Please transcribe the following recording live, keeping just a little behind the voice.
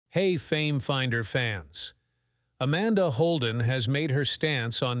Hey Fame Finder fans! Amanda Holden has made her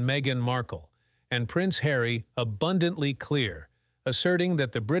stance on Meghan Markle and Prince Harry abundantly clear, asserting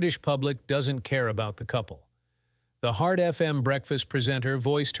that the British public doesn't care about the couple. The Hard FM breakfast presenter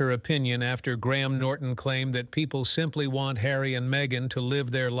voiced her opinion after Graham Norton claimed that people simply want Harry and Meghan to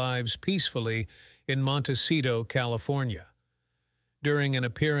live their lives peacefully in Montecito, California. During an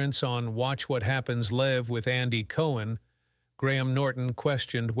appearance on Watch What Happens Live with Andy Cohen, Graham Norton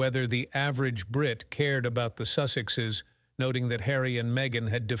questioned whether the average Brit cared about the Sussexes, noting that Harry and Meghan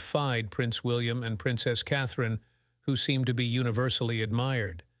had defied Prince William and Princess Catherine, who seemed to be universally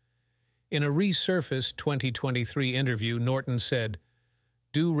admired. In a resurfaced 2023 interview, Norton said,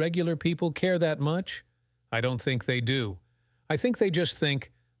 "Do regular people care that much? I don't think they do. I think they just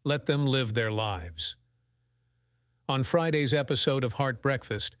think, let them live their lives." On Friday's episode of Heart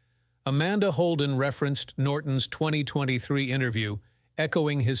Breakfast, Amanda Holden referenced Norton's 2023 interview,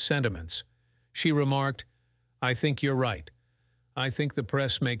 echoing his sentiments. She remarked, "I think you're right. I think the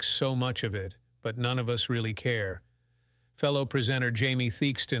press makes so much of it, but none of us really care." Fellow presenter Jamie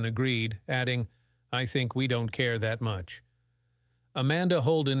Theakston agreed, adding, "I think we don't care that much." Amanda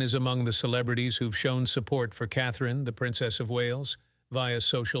Holden is among the celebrities who've shown support for Catherine, the Princess of Wales, via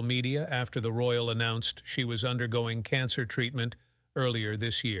social media after the royal announced she was undergoing cancer treatment earlier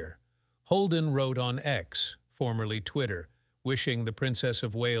this year. Holden wrote on X, formerly Twitter, wishing the Princess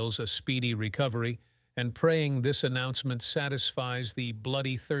of Wales a speedy recovery and praying this announcement satisfies the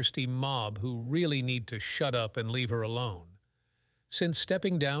bloody thirsty mob who really need to shut up and leave her alone. Since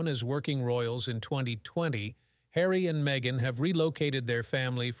stepping down as working royals in 2020, Harry and Meghan have relocated their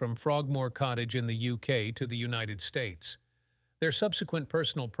family from Frogmore Cottage in the UK to the United States. Their subsequent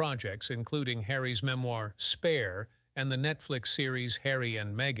personal projects, including Harry's memoir Spare and the Netflix series Harry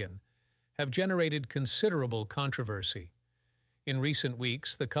and Meghan, have generated considerable controversy. In recent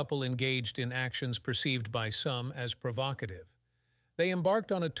weeks, the couple engaged in actions perceived by some as provocative. They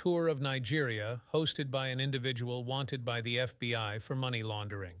embarked on a tour of Nigeria, hosted by an individual wanted by the FBI for money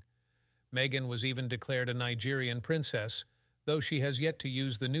laundering. Meghan was even declared a Nigerian princess, though she has yet to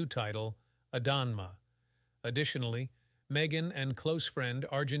use the new title, Adanma. Additionally, Meghan and close friend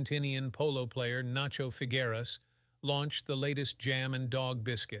Argentinian polo player Nacho Figueras launched the latest jam and dog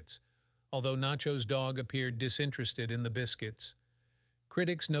biscuits, although Nacho's dog appeared disinterested in the biscuits.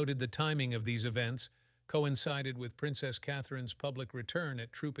 Critics noted the timing of these events coincided with Princess Catherine's public return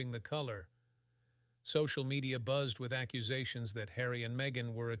at Trooping the Color. Social media buzzed with accusations that Harry and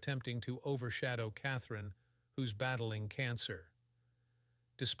Meghan were attempting to overshadow Catherine, who's battling cancer.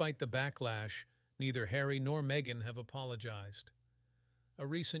 Despite the backlash, neither Harry nor Meghan have apologized. A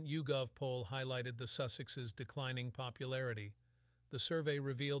recent YouGov poll highlighted the Sussexes' declining popularity. The survey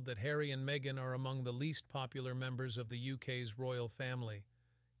revealed that Harry and Meghan are among the least popular members of the UK's royal family.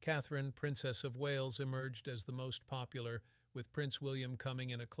 Catherine, Princess of Wales, emerged as the most popular, with Prince William coming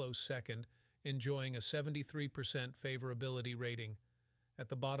in a close second, enjoying a 73% favorability rating. At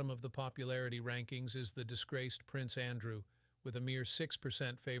the bottom of the popularity rankings is the disgraced Prince Andrew, with a mere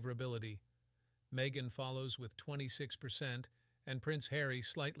 6% favorability. Meghan follows with 26%, and Prince Harry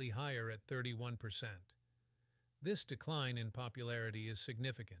slightly higher at 31%. This decline in popularity is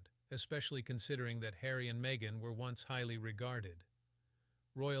significant, especially considering that Harry and Meghan were once highly regarded.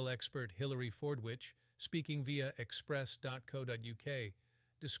 Royal expert Hilary Fordwich, speaking via express.co.uk,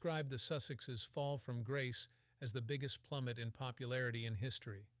 described the Sussexes' fall from grace as the biggest plummet in popularity in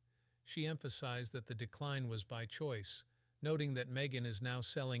history. She emphasized that the decline was by choice, noting that Meghan is now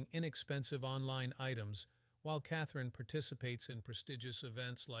selling inexpensive online items while Catherine participates in prestigious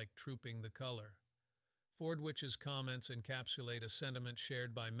events like Trooping the Color. Fordwich's comments encapsulate a sentiment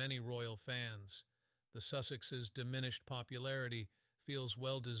shared by many royal fans. The Sussexes' diminished popularity feels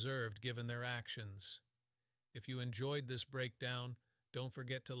well-deserved given their actions. If you enjoyed this breakdown, don't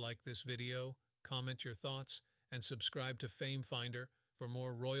forget to like this video, comment your thoughts, and subscribe to Fame Finder for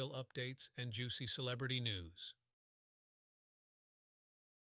more royal updates and juicy celebrity news.